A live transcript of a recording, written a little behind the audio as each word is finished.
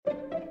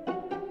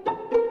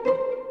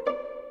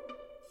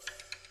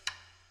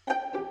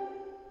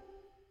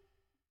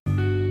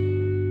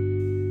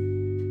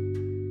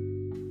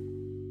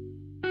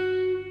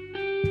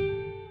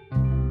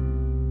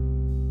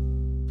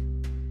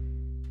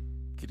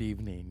Good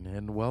evening,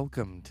 and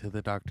welcome to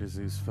the Dr.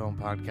 Zeus Film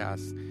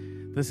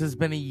Podcast. This has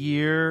been a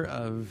year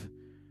of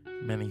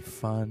many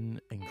fun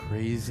and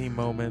crazy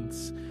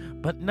moments,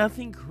 but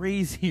nothing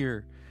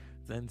crazier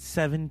than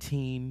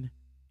 17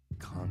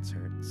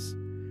 concerts.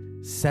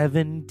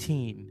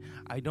 17.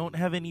 I don't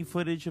have any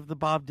footage of the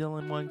Bob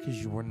Dylan one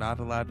because you were not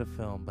allowed to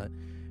film, but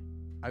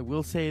I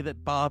will say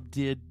that Bob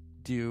did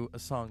do a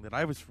song that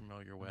I was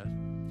familiar with.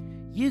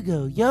 You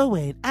go your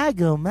way and I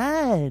go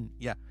mine.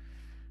 Yeah.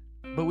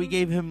 But we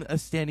gave him a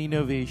standing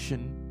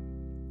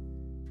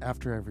ovation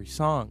after every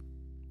song.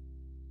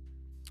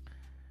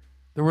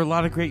 There were a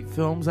lot of great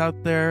films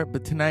out there,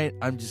 but tonight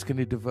I'm just going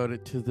to devote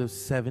it to those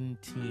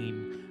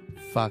 17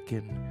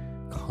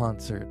 fucking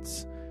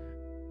concerts.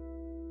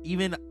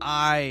 Even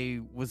I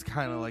was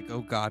kind of like,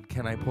 oh God,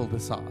 can I pull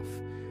this off?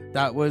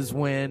 That was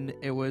when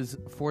it was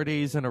 4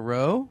 days in a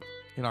row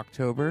in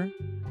October.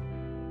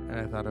 And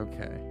I thought,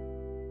 okay,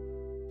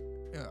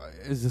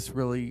 is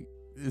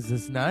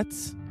this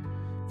nuts?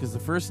 Because the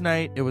first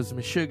night, it was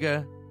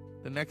Meshuggah.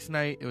 The next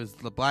night, it was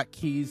the Black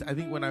Keys. I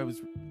think when I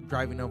was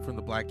driving home from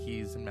the Black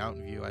Keys in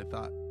Mountain View, I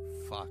thought,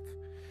 fuck.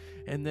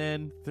 And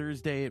then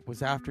Thursday, it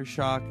was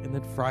Aftershock. And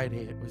then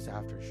Friday, it was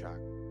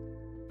Aftershock.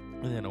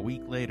 And then a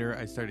week later,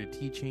 I started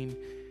teaching.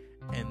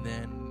 And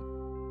then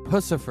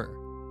Puscifer.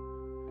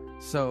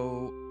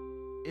 So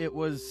it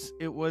was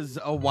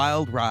a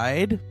wild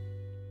ride.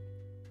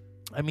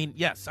 I mean,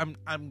 yes, I'm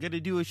going to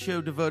do a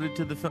show devoted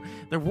to the film.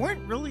 There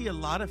weren't really a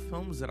lot of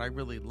films that I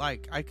really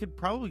like. I could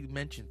probably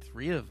mention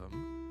 3 of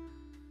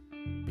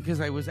them because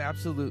I was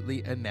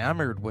absolutely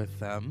enamored with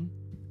them.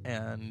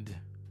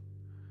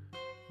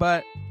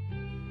 But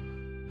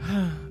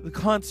the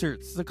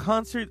concert,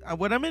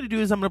 what I'm going to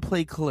do is I'm going to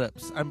play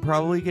clips. I'm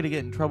probably going to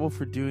get in trouble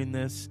for doing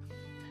this.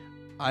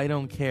 I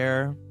don't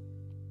care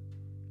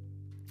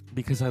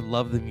because I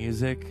love the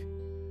music.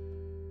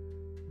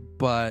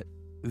 But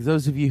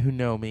those of you who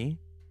know me,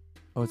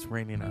 oh, it's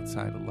raining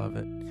outside, I love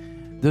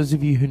it. Those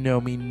of you who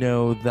know me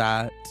know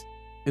that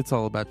it's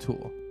all about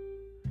Tool.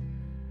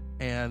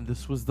 And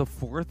this was the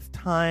 4th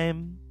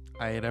time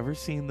I had ever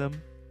seen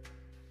them.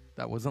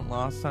 That wasn't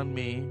lost on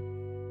me.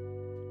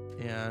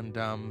 And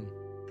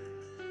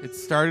it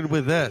started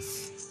with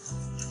this.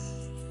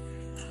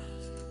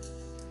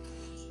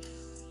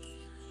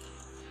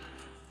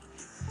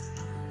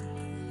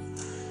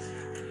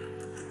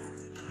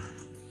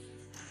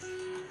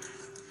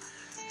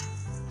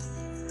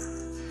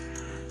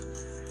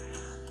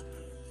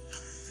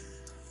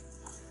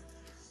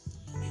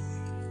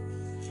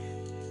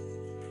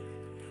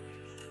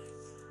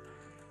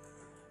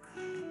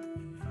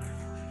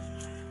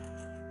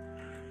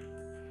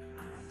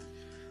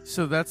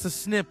 So that's a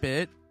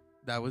snippet.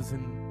 That was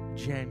in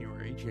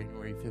January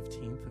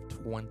 15th of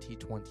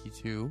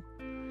 2022.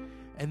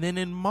 And then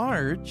in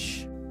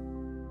March,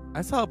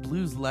 I saw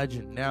Blues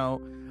Legend. Now,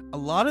 a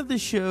lot of the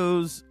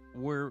shows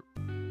were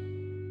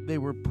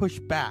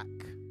pushed back.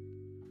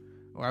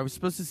 Or I was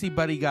supposed to see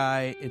Buddy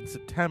Guy in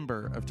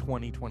September of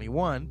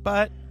 2021,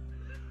 but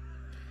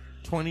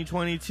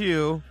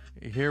 2022,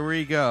 here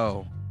we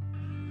go.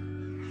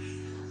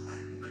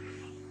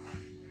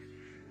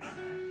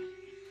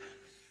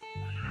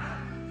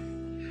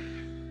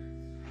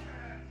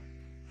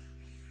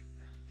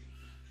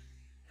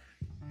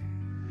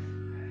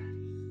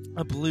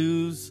 A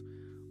Blues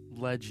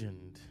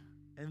Legend.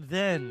 And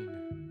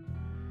then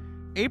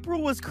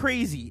April was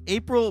crazy.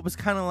 April was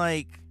kind of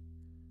like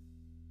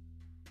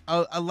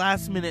a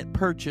last minute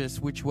purchase,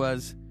 which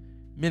was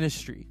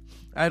Ministry.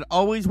 I'd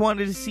always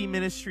wanted to see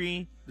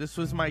Ministry. This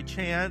was my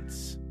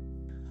chance.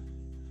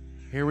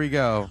 Here we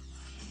go.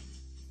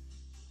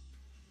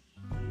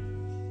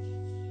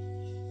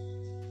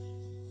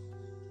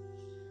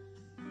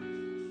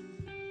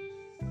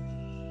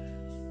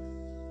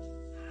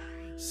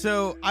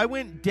 So I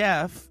went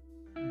deaf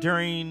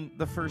during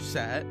the first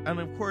set, and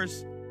of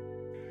course,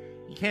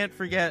 you can't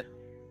forget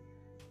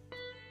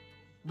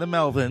the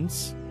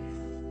Melvins.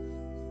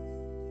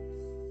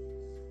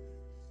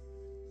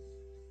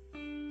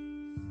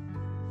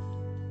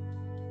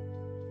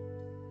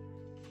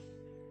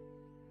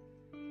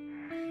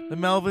 The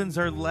Melvins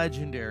are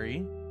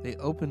legendary. They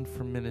opened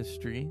for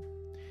Ministry.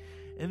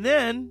 And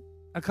then,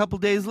 a couple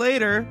days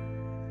later,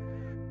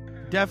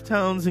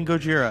 Deftones and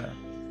Gojira.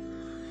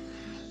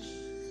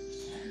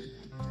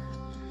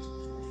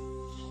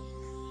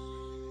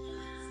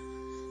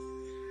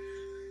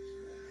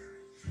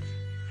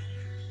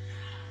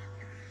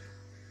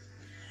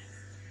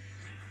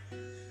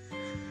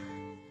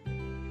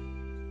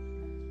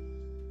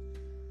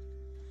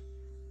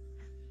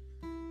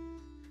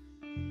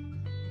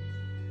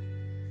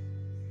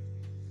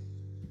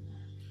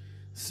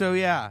 So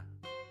yeah.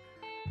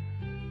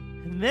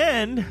 And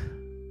then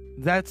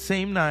that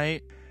same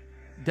night,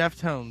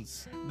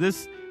 Deftones.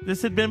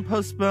 This had been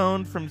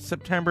postponed from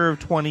September of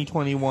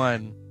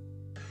 2021.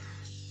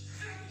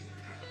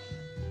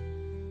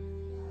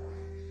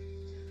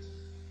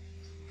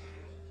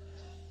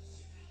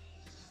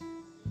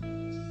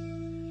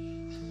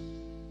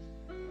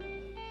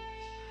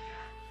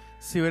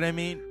 See what I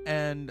mean?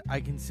 And I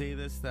can say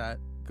this, that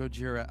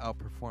Gojira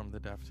outperformed the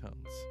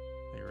Deftones.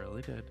 They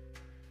really did.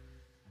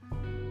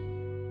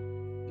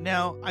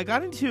 Now, I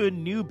got into a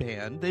new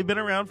band. They've been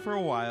around for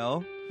a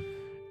while,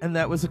 and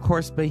that was, of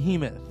course,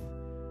 Behemoth.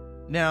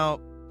 Now,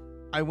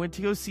 I went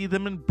to go see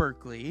them in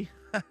Berkeley.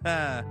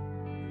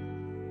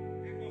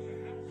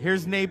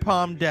 Here's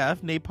Napalm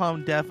Death.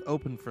 Napalm Death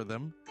opened for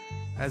them,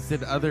 as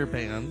did other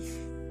bands.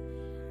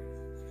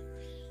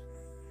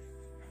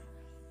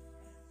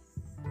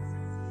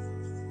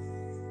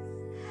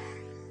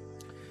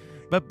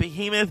 But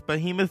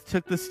Behemoth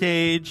took the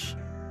stage,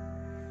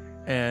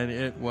 and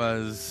it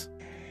was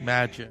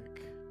magic.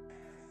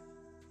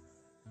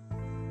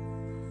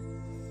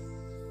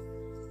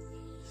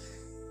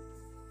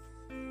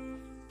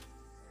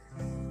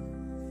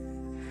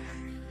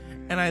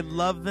 And I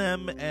love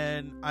them,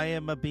 and I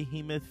am a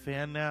Behemoth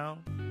fan now.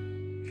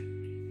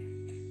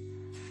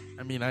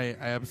 I mean, I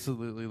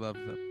absolutely love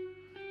them.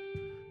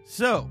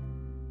 So,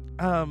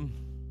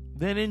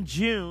 then in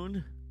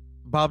June,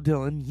 Bob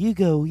Dylan, you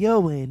go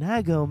your way and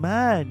I go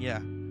mine. Yeah.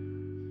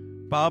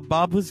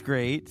 Bob was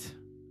great.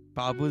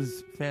 Bob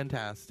was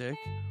fantastic.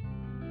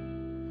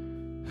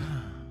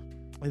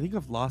 I think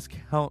I've lost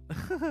count.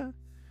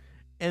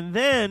 And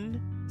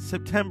then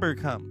September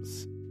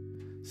comes.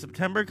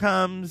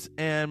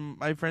 And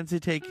my friends are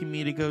taking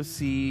me to go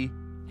see...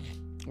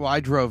 Well, I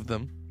drove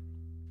them.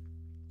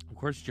 Of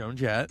course, Joan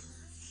Jett.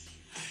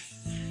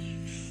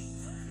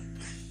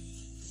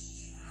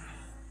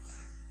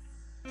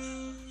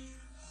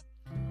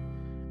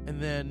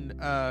 And then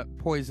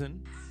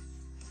Poison.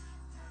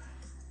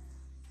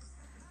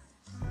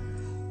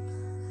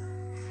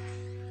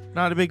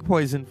 Not a big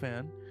Poison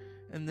fan.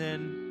 And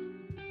then,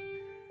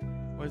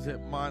 was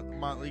it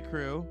Motley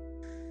Crue?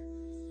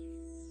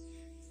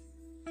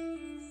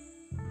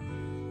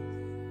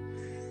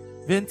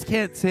 Vince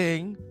can't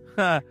sing.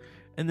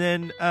 And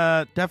then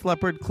Def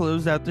Leppard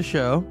closed out the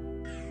show.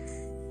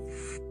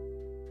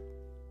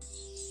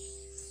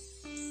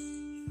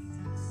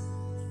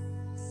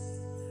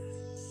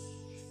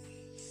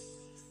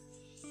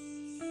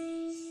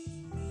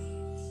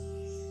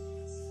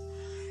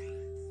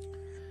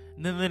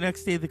 And then the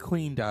next day, the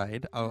Queen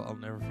died. I'll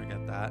never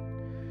forget that.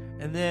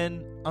 And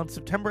then on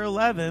September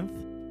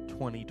 11th,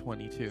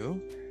 2022,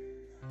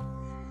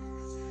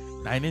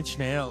 9 Inch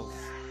Nails.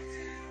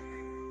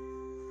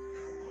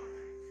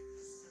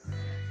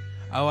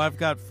 Oh, I've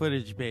got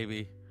footage,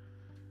 baby.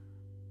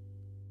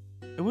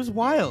 It was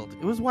wild.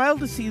 It was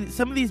wild to see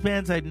some of these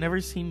bands I'd never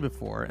seen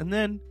before. And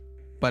then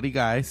Buddy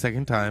Guy,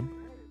 second time.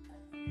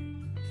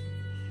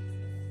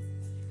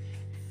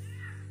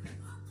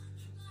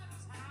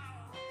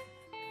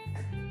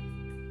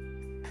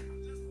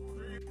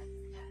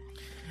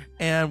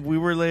 And we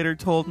were later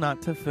told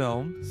not to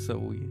film, so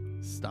we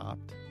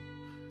stopped.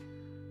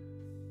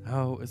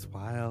 Oh, it was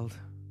wild.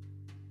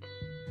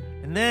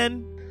 And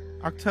then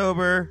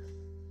October,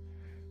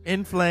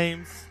 In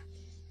Flames.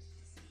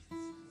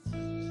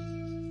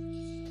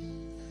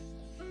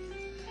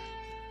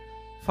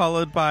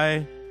 Followed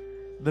by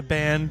the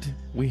band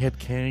we had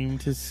came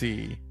to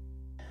see.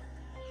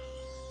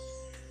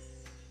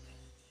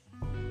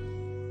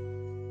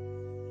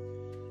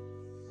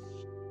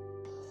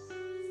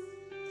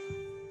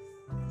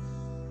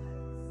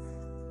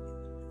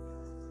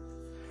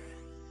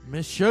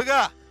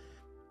 Meshuggah.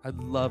 I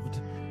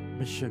loved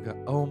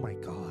Meshuggah. Oh my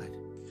God.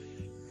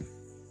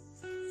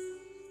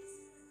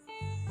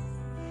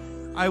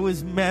 I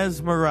was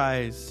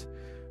mesmerized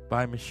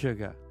by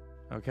Meshuggah.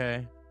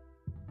 Okay?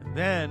 And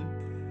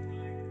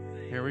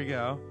then, here we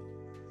go.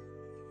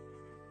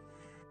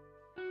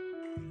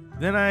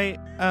 Then I,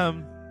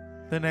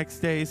 the next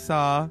day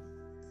saw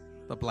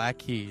the Black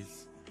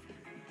Keys.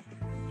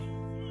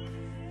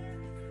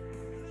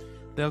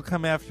 They'll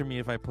come after me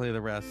if I play the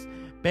rest.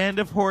 Band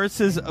of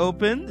Horses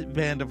opened.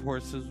 Band of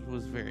Horses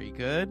was very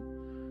good.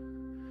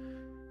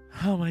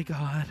 Oh my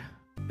God.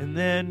 And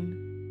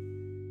then...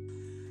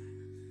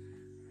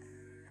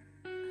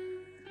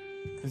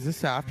 Is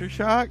this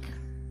Aftershock?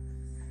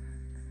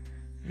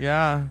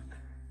 Yeah.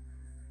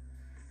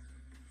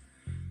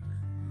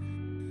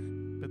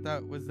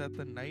 But was that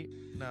the night?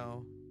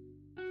 No.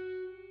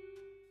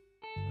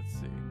 Let's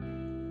see.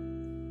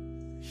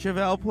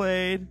 Chevelle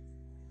played.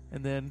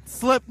 And then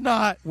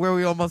Slipknot, where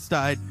we almost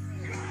died.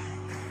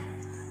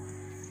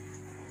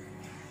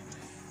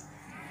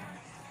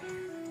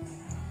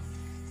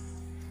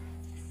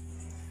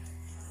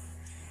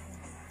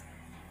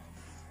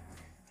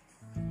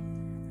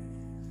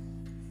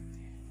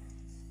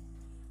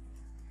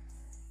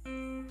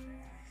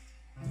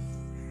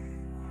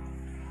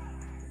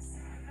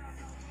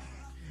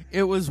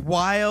 It was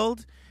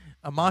wild.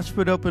 A mosh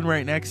pit opened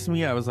right next to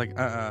me. I was like,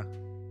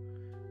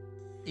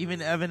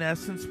 Even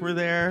Evanescence were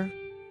there.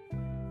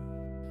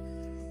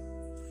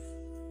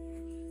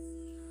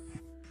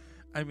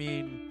 I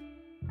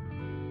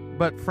mean,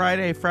 but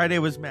Friday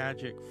was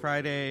magic.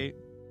 Friday,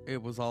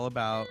 it was all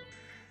about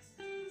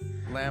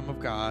Lamb of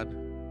God,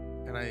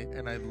 and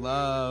I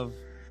love.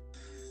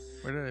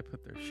 Where did I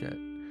put their shit?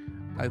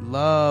 I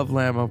love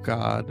Lamb of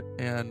God,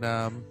 and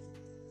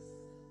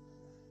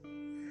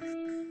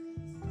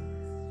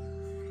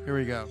Here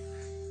we go.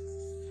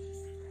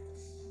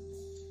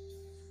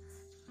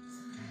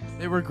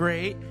 They were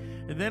great.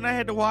 And then I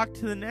had to walk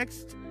to the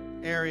next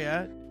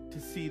area to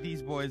see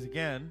these boys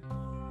again.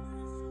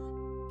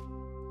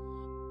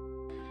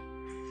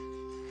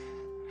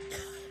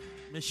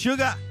 Miss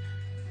Sugar.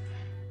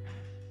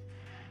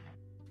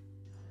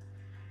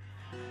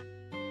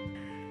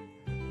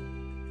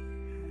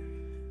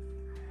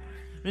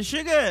 Miss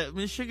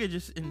Sugar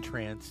just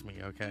entranced me,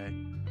 okay?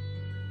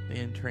 They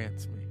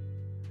entranced me.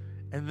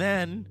 And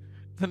then,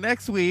 the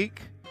next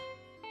week,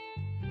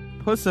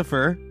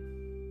 Pussifer.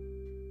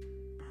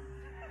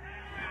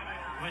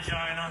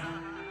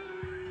 Vagina.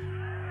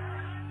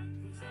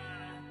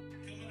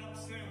 Coming up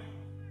soon.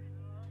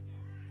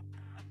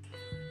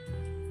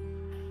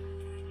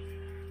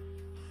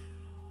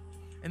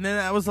 And then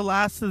that was the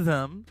last of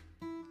them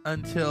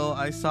until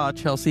I saw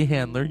Chelsea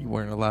Handler. You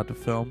weren't allowed to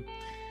film.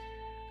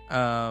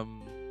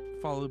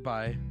 Followed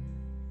by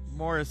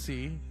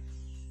Morrissey.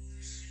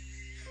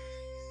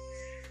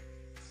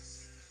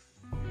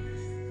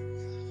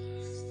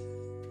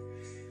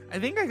 I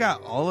think I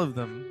got all of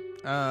them.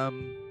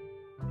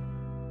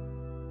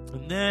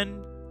 And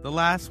then the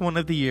last one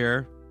of the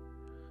year,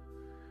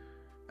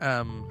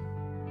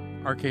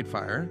 Arcade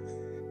Fire.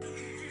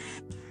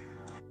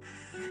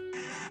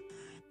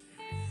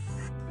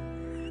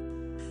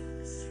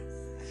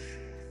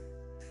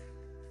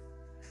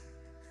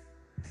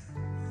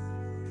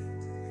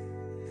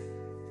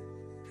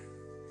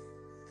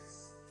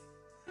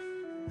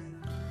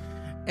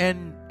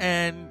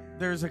 And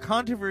there's a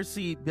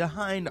controversy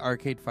behind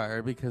Arcade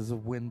Fire because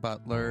of Win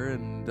Butler,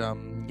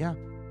 and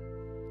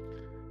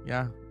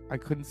yeah, I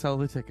couldn't sell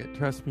the ticket.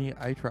 Trust me,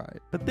 I tried,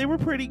 but they were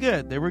pretty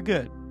good. They were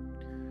good,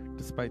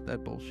 despite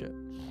that bullshit.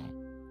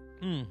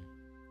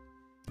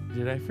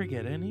 Did I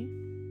forget any?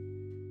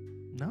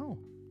 No.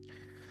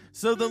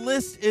 So the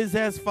list is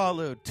as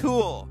followed: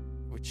 Tool,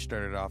 which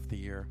started off the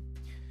year;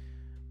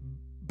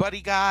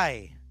 Buddy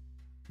Guy,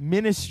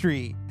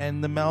 Ministry,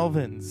 and the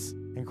Melvins,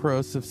 and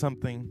Corrosive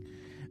Something.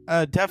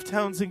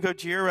 Deftones and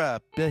Gojira,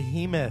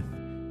 Behemoth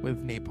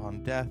with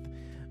Napalm Death,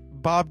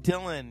 Bob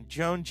Dylan,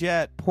 Joan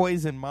Jett,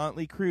 Poison,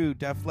 Motley Crue,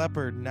 Def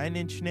Leppard, Nine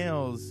Inch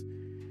Nails,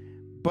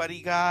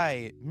 Buddy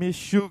Guy, Miss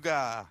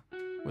Sugar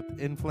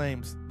with In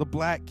Flames, The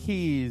Black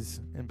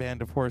Keys and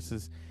Band of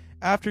Horses,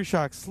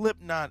 Aftershock,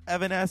 Slipknot,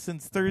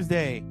 Evanescence,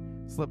 Thursday.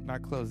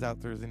 Slipknot closed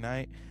out Thursday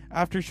night.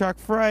 Aftershock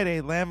Friday,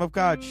 Lamb of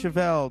God,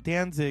 Chevelle,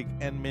 Danzig,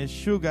 and Miss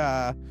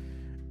Sugar.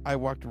 I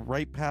walked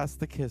right past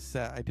the Kiss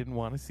set. I didn't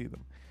want to see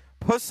them.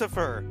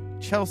 Pussifer,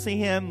 Chelsea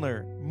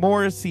Handler,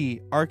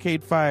 Morrissey,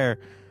 Arcade Fire.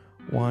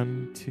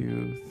 1,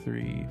 2,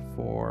 3,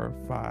 4,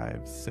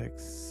 5,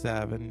 6,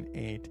 7,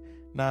 8,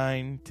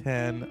 9,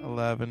 10,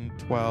 11,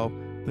 12,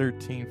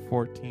 13,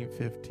 14,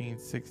 15,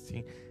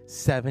 16,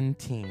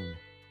 17.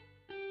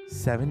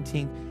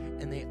 17.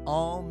 And they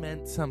all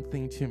meant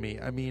something to me.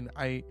 I mean,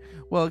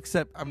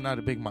 except I'm not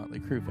a big Motley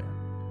Crue fan.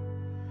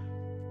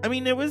 I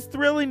mean, it was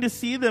thrilling to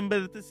see them,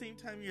 but at the same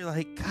time, you're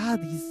like,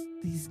 God,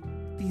 these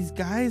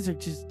guys are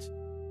just...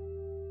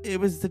 It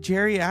was the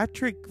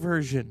geriatric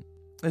version,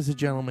 as a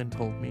gentleman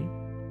told me.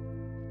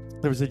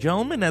 There was a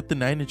gentleman at the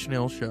Nine Inch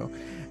Nails show,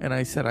 and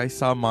I said, I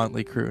saw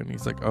Motley Crue, and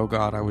he's like, oh,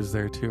 God, I was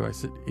there, too.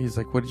 He's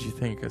like, what did you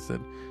think? I said,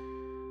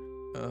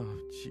 oh,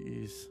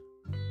 jeez.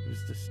 It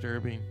was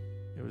disturbing.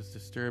 It was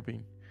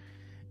disturbing.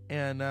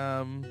 And,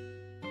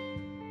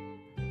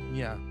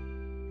 yeah.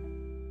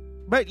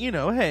 But, you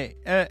know, hey,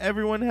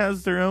 everyone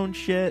has their own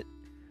shit.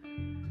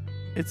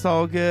 It's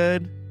all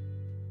good.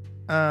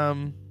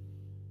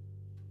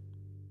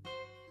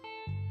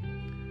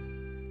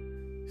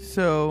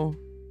 So,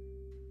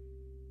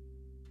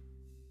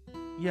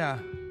 yeah.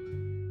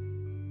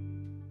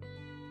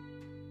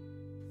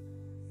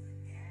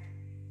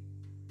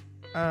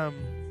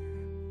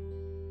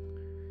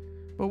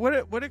 But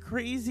what a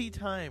crazy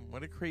time.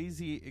 What a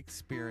crazy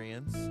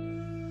experience.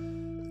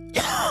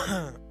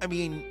 I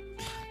mean,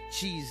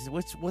 geez,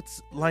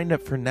 what's lined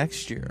up for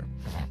next year?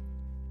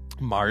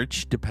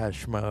 March,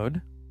 Depeche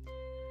Mode.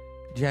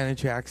 Janet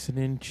Jackson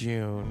in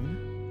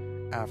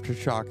June.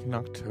 Aftershock in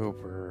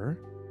October.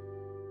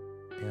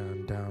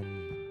 And,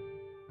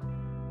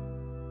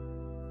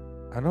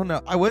 I don't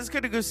know. I was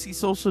going to go see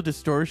Social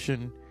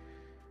Distortion.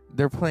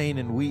 They're playing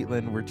in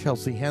Wheatland where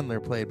Chelsea Handler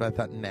played, but I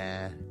thought,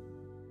 nah.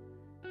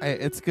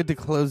 It's good to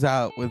close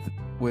out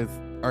with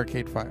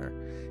Arcade Fire.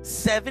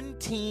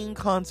 17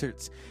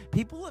 concerts.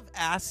 People have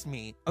asked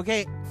me,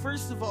 okay,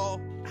 first of all,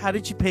 how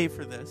did you pay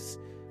for this?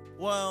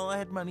 Well, I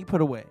had money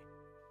put away.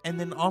 And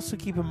then also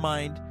keep in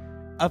mind,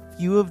 a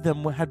few of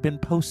them had been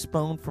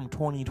postponed from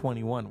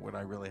 2021 when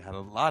I really had a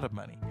lot of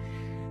money.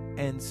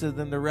 And so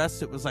then the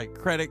rest, it was like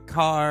credit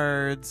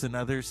cards and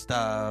other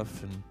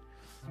stuff. And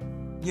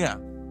yeah.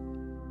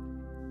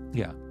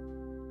 Yeah.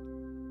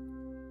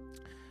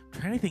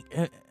 I'm trying to think.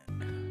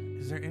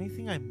 Is there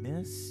anything I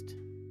missed?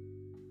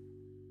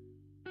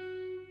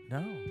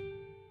 No.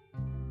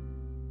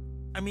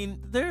 I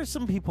mean, there are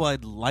some people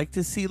I'd like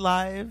to see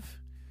live.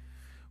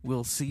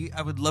 We'll see.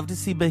 I would love to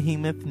see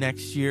Behemoth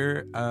next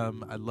year.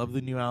 I love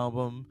the new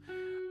album.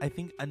 I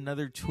think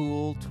another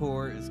Tool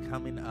tour is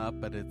coming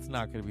up, but it's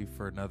not going to be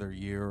for another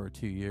year or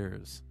 2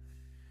 years.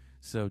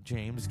 So,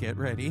 James, get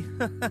ready.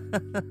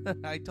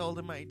 I told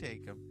him I'd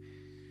take him.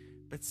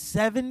 But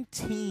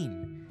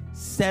 17.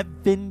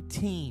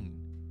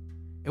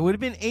 It would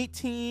have been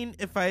 18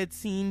 if I had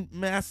seen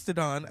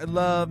Mastodon. I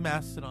love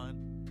Mastodon.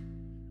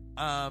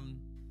 I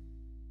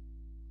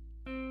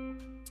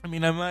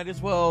mean, I might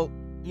as well,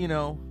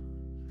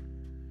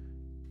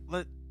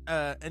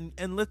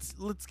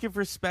 let's give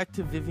respect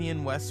to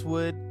Vivienne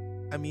Westwood.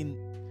 I mean,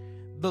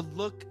 the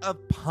look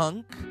of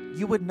punk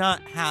you would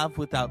not have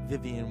without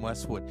Vivienne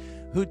Westwood,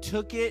 who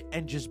took it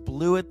and just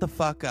blew it the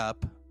fuck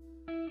up.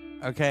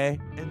 Okay?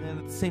 And then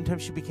at the same time,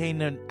 she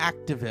became an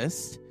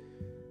activist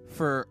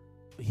for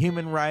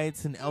human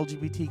rights and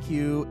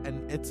LGBTQ,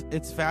 and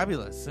it's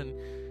fabulous. And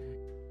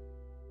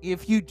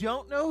if you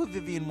don't know who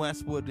Vivienne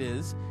Westwood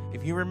is,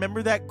 if you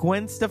remember that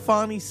Gwen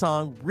Stefani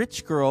song,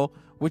 Rich Girl,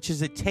 which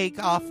is a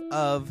takeoff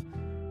of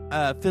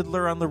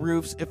Fiddler on the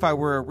Roof's If I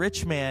Were a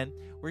Rich Man,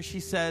 where she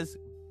says,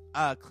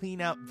 clean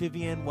out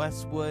Vivienne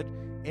Westwood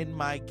in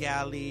my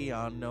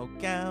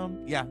Galliano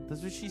gown. Yeah,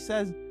 that's what she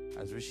says.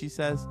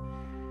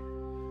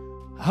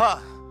 Huh.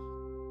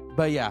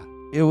 But yeah,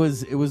 it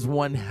was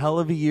one hell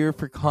of a year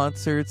for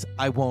concerts.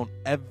 I won't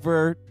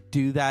ever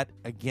do that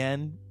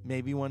again.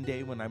 Maybe one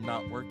day when I'm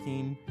not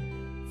working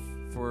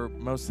for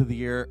most of the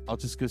year, I'll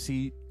just go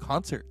see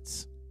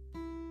concerts.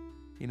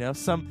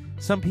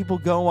 Some people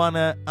go on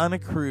a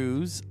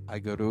cruise. I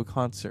go to a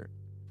concert.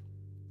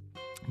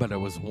 But it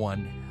was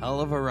one hell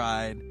of a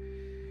ride.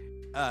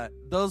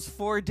 Those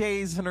 4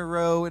 days in a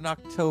row in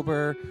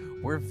October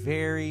were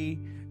very,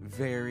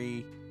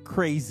 very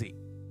crazy.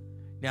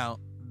 Now,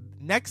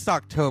 next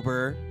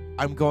October,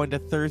 I'm going to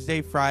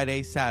Thursday,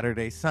 Friday,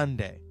 Saturday,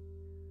 Sunday.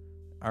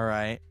 All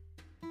right?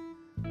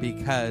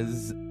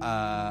 Because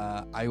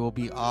I will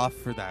be off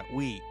for that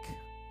week.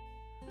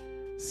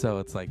 So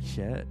it's like,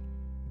 shit.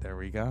 There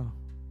we go.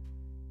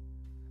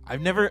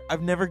 I've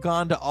never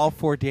gone to all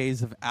 4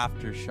 days of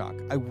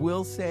Aftershock. I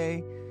will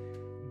say,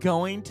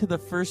 going to the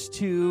first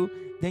two,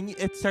 then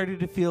it started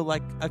to feel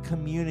like a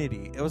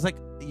community. It was like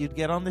you'd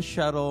get on the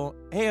shuttle.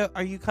 Hey,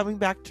 are you coming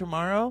back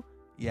tomorrow?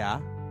 Yeah.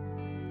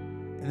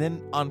 And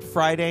then on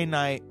Friday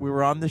night, we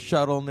were on the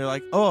shuttle, and they're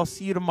like, oh, I'll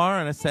see you tomorrow.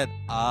 And I said,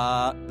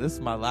 this is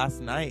my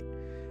last night.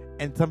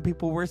 And some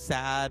people were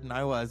sad, and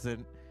I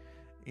wasn't.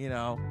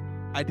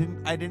 I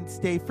didn't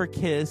stay for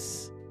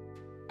Kiss.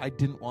 I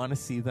didn't want to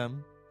see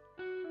them.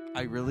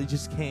 I really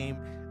just came.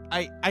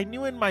 I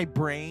knew in my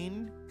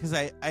brain, because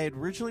I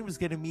originally was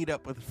going to meet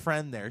up with a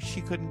friend there. She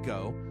couldn't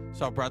go,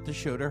 so I brought the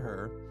show to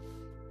her.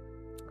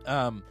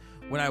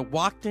 When I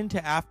walked into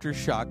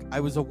Aftershock,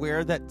 I was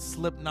aware that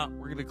Slipknot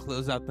were going to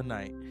close out the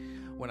night.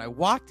 When I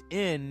walked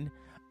in,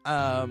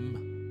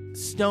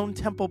 Stone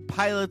Temple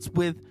Pilots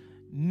with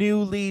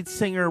new lead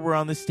singer were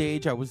on the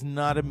stage. I was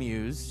not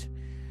amused.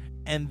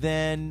 And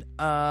then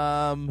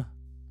I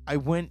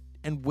went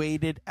and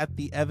waited at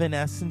the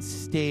Evanescence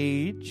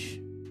stage.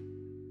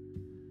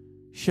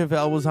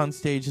 Chevelle was on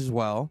stage as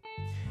well.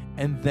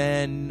 And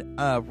then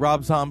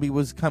Rob Zombie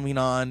was coming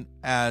on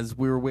as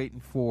we were waiting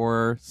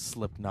for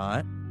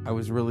Slipknot. I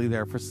was really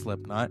there for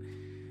Slipknot.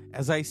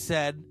 As I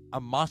said,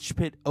 a mosh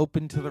pit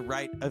opened to the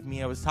right of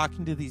me. I was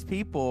talking to these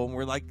people, and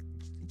we're like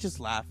just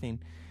laughing.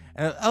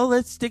 And, oh,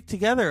 let's stick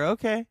together,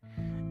 okay.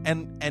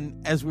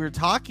 And as we were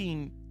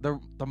talking,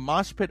 the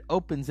mosh pit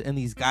opens, and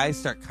these guys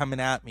start coming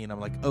at me, and I'm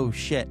like, oh,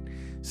 shit.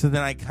 So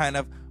then I kind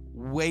of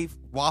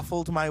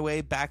waffled my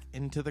way back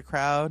into the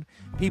crowd.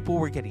 People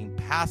were getting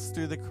passed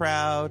through the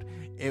crowd.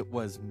 It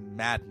was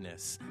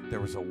madness. There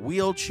was a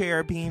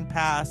wheelchair being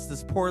passed.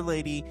 This poor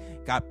lady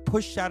got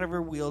pushed out of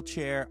her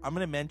wheelchair. I'm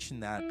going to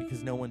mention that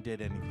because no one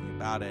did anything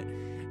about it.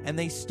 And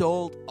they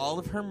stole all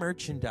of her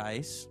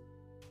merchandise.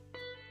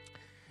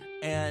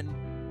 And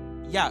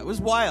yeah, it was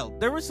wild.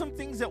 There were some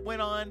things that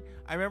went on.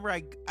 I remember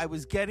I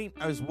was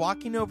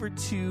walking over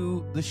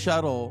to the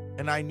shuttle,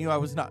 and I knew I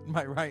was not in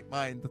my right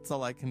mind. That's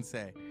all I can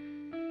say.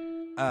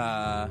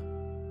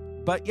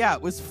 But yeah,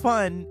 it was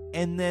fun.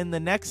 And then the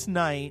next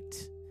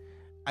night,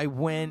 I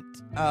went,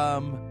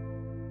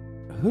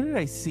 who did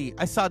I see?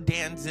 I saw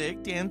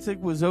Danzig. Danzig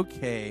was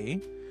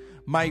okay.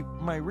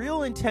 My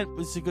real intent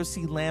was to go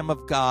see Lamb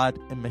of God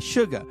and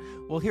Meshuggah.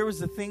 Well, here was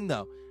the thing,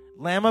 though.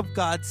 Lamb of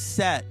God's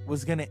set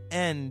was going to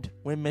end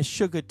when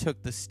Meshuggah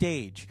took the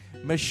stage.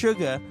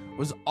 Meshuggah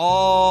was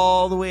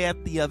all the way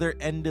at the other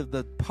end of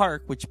the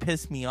park, which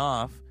pissed me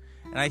off.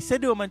 And I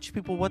said to a bunch of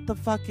people, what the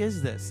fuck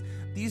is this?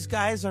 These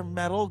guys are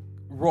metal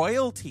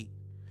royalty.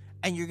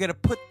 And you're going to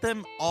put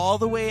them all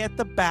the way at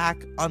the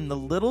back on the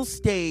little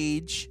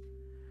stage.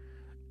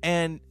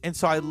 And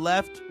so I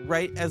left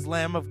right as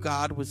Lamb of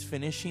God was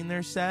finishing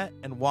their set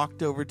and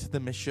walked over to the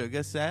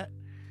Meshuggah set,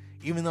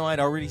 even though I'd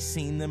already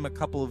seen them a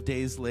couple of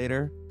days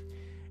later.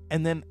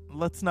 And then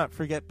let's not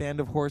forget Band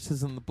of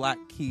Horses and the Black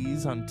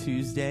Keys on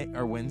Tuesday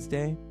or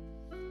Wednesday.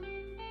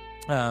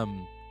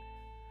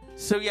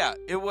 So yeah,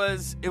 it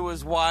was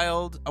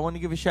wild. I want to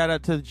give a shout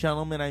out to the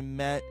gentleman I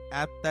met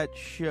at that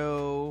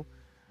show.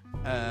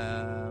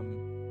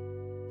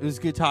 It was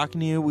good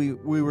talking to you. We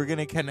were going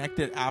to connect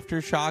at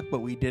Aftershock, but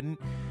we didn't.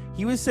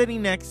 He was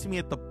sitting next to me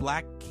at the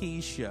Black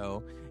Keys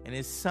show, and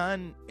his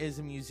son is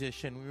a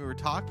musician. We were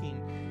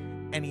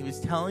talking, and he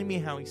was telling me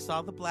how he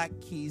saw the Black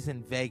Keys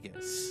in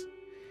Vegas,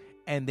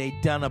 and they'd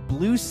done a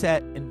blues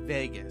set in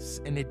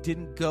Vegas, and it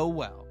didn't go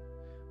well,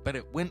 but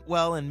it went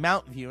well in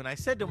Mountain View. And I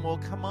said to him, well,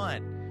 come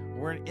on,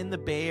 we're in the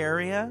Bay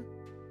Area,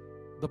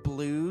 the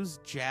blues,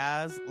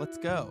 jazz, let's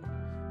go.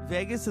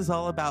 Vegas is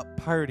all about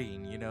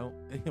partying, you know.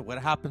 What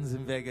happens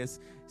in Vegas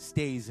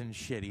stays in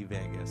shitty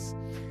Vegas.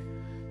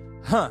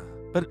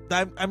 But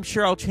I'm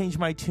sure I'll change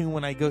my tune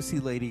when I go see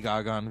Lady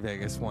Gaga in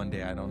Vegas one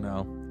day. I don't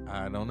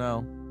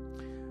know.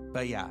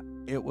 But yeah,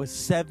 it was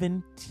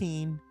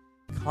 17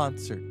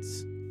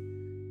 concerts.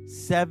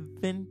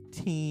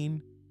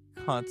 17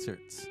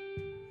 concerts.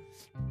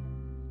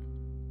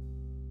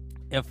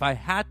 If I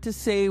had to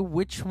say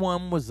which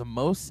one was the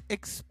most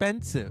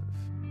expensive,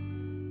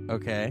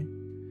 okay,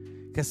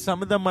 because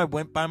some of them I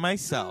went by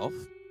myself.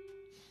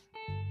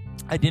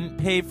 I didn't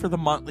pay for the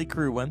Motley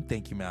Crue one.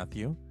 Thank you,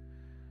 Matthew.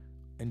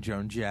 And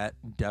Joan Jett,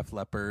 and Def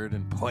Leppard,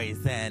 and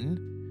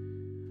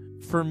Poison.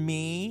 For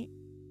me,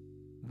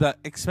 the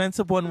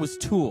expensive one was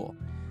Tool.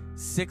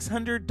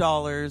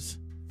 $600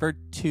 for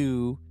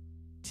 2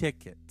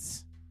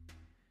 tickets.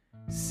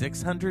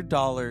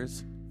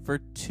 $600 for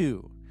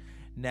 2.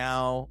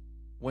 Now,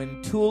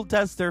 when Tool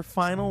does their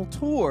final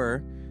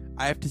tour,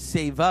 I have to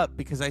save up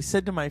because I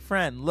said to my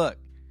friend, look,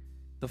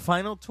 the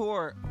final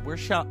tour,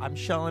 I'm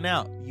shelling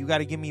out. You got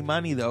to give me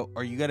money, though,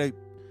 or we'll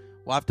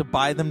have to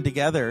buy them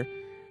together.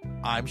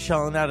 I'm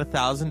shelling out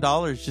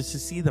 $1,000 just to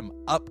see them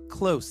up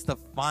close. The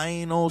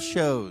final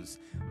shows.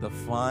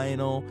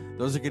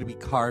 Those are going to be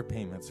car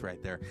payments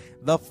right there.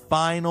 The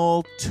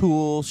final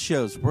Tool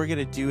shows. We're going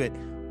to do it.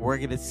 I'm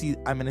going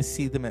to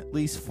see them at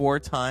least 4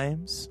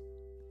 times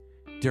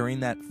during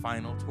that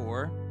final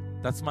tour.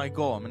 That's my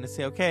goal. I'm going to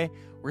say, okay,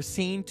 we're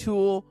seeing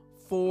Tool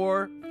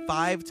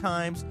 4-5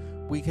 times.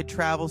 We could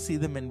travel, see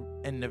them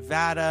in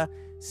Nevada,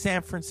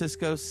 San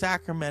Francisco,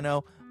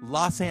 Sacramento,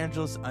 Los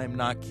Angeles. I'm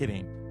not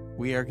kidding.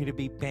 We are going to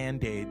be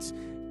Band-Aids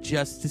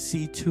just to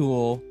see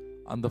Tool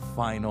on the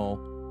final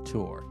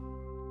tour.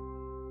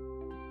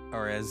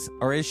 Or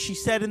as she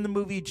said in the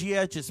movie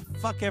Gia, just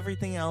fuck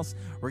everything else.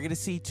 We're going to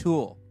see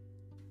Tool.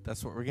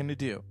 That's what we're going to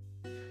do.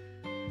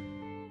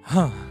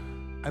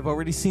 I've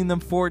already seen them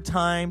 4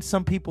 times.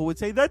 Some people would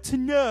say, that's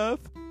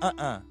enough.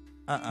 I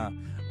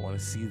want to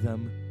see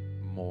them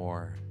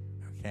more.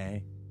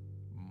 Okay?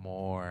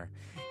 More.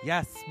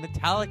 Yes,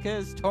 Metallica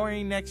is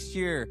touring next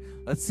year.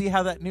 Let's see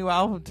how that new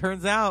album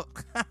turns out.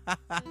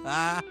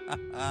 I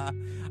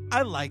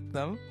like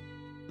them.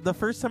 The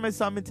first time I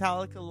saw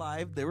Metallica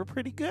live, they were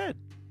pretty good.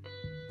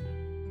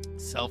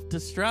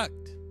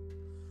 Self-Destruct.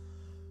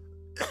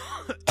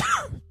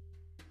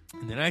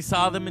 And then I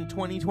saw them in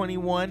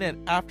 2021 at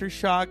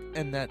Aftershock,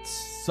 and that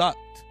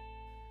sucked.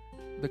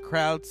 The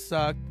crowd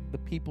sucked. The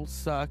people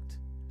sucked.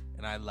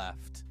 And I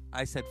left.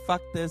 I said,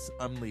 fuck this.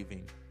 I'm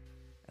leaving.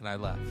 And I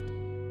left.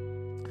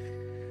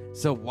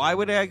 So why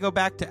would I go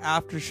back to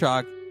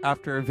Aftershock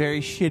after a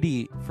very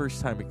shitty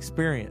first-time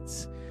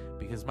experience?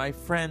 Because my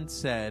friend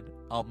said,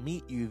 I'll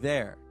meet you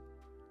there.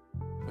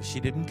 Well, she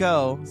didn't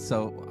go,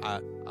 so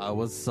I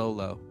was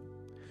solo.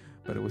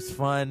 But it was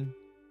fun.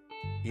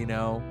 You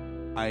know,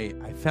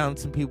 I found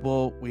some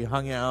people. We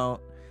hung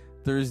out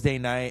Thursday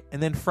night.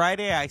 And then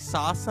Friday, I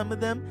saw some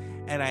of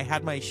them, and I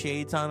had my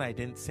shades on. I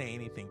didn't say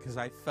anything because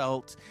I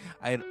felt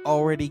I had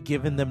already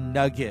given them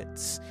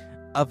nuggets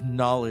of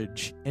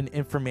knowledge and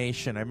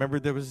information. I remember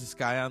there was this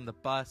guy on the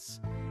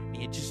bus, and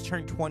he had just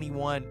turned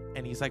 21,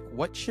 and he's like,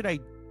 what should I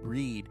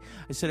read?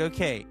 I said,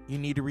 okay, you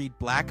need to read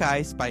Black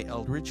Ice by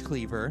Eldridge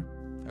Cleaver,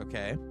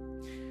 okay?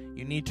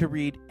 You need to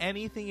read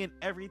Anything and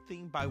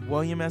Everything by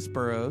William S.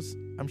 Burroughs.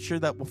 I'm sure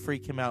that will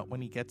freak him out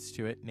when he gets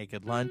to it.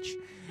 Naked Lunch.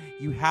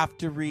 You have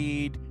to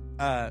read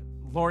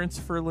Lawrence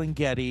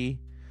Ferlinghetti.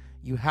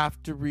 You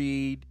have to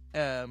read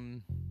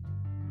Patti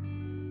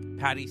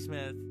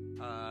Smith.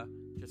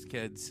 Just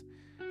kids.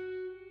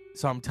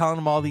 So I'm telling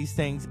him all these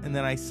things, and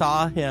then I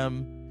saw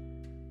him.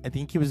 I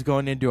think he was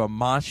going into a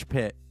mosh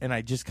pit, and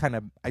I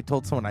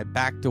told someone I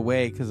backed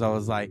away because I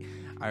was like,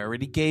 I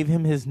already gave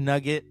him his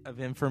nugget of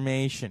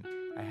information.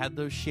 I had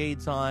those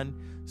shades on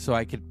so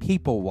I could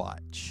people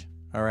watch,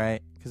 all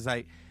right? Because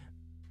I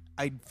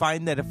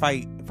find that if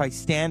I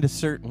stand a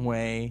certain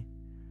way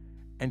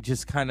and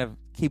just kind of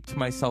keep to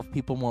myself,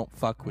 people won't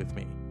fuck with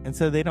me. And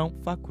so they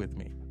don't fuck with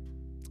me.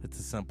 It's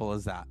as simple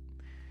as that.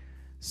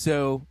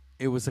 So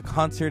it was a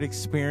concert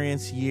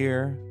experience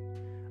year.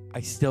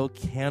 I still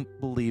can't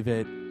believe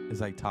it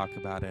as I talk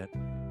about it.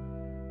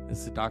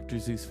 It's the Dr.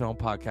 Zeus Film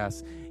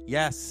Podcast.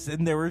 Yes,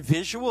 and there were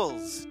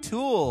visuals.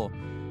 Tool,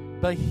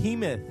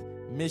 Behemoth,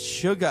 Miss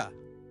Sugar,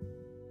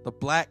 the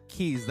Black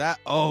Keys. That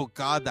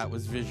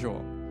was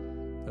visual.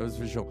 That was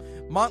visual.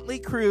 Motley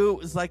Crue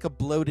was like a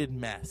bloated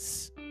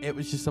mess. It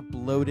was just a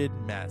bloated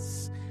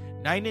mess.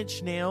 9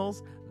 Inch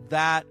Nails,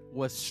 that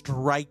was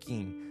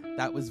striking.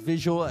 That was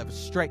visual. That was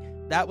strike.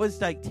 That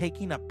was like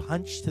taking a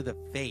punch to the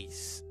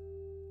face.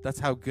 That's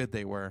how good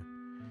they were.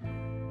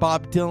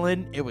 Bob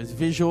Dylan, it was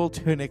visual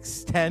to an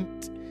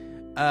extent.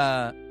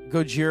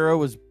 Gojira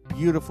was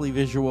beautifully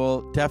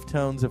visual.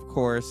 Deftones, of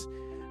course.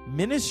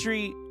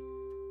 Ministry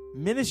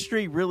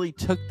really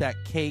took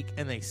that cake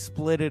and they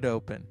split it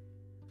open.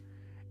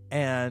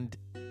 And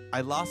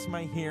I lost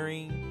my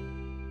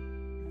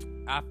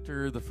hearing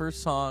after the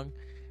first song.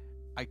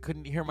 I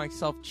couldn't hear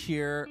myself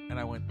cheer, and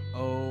I went,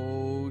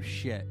 oh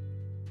shit.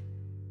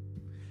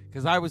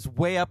 Because I was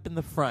way up in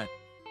the front.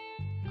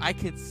 I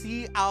could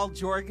see Al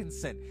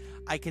Jorgensen.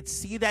 I could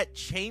see that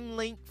chain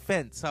link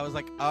fence. I was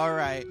like, all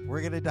right,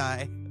 we're going to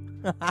die.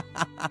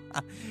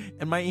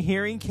 And my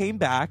hearing came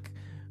back,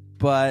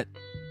 but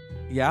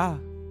yeah.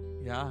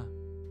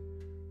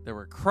 There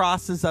were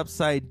crosses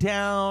upside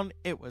down.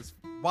 It was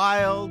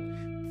wild.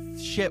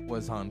 Shit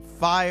was on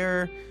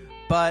fire,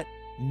 but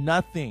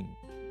nothing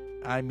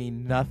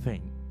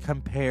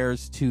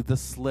compares to the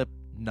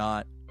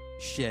Slipknot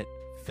shit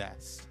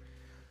fest.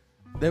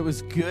 That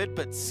was good,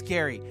 but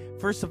scary.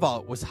 First of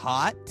all, it was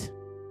hot.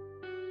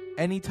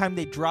 Anytime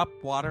they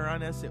dropped water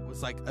on us, it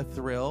was like a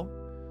thrill.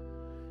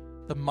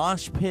 The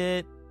mosh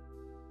pit,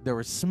 there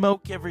was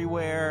smoke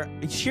everywhere.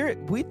 Sure,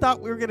 we thought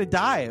we were going to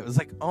die. It was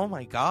like, oh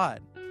my God.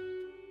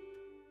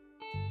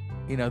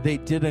 You know, they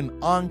did an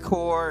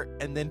encore,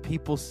 and then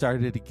people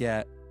started to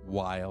get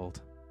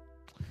wild.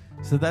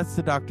 So that's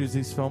the Dr.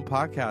 Zeus Film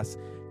Podcast.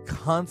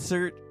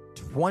 Concert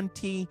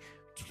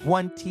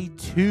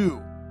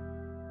 2022.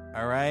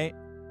 All right?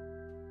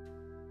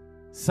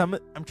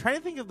 I'm trying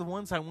to think of the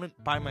ones I went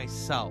by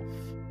myself.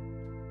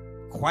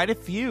 Quite a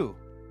few.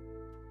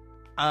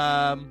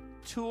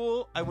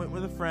 Tool, I went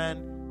with a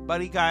friend.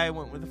 Buddy Guy, I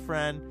went with a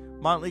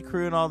friend. Motley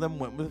Crue and all of them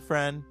went with a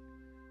friend.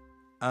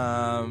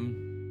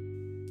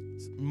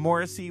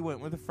 Morrissey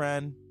went with a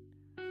friend.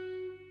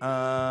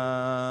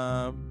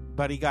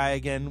 Buddy Guy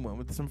again went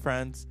with some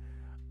friends.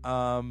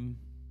 Trying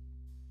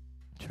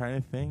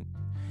to think.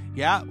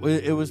 Yeah,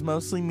 it was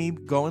mostly me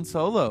going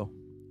solo.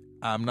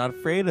 I'm not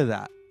afraid of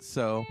that.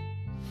 So,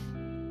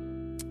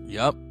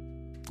 yep.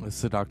 This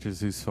is the Dr.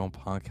 Zeus Film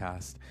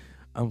Podcast.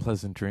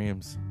 Unpleasant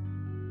dreams.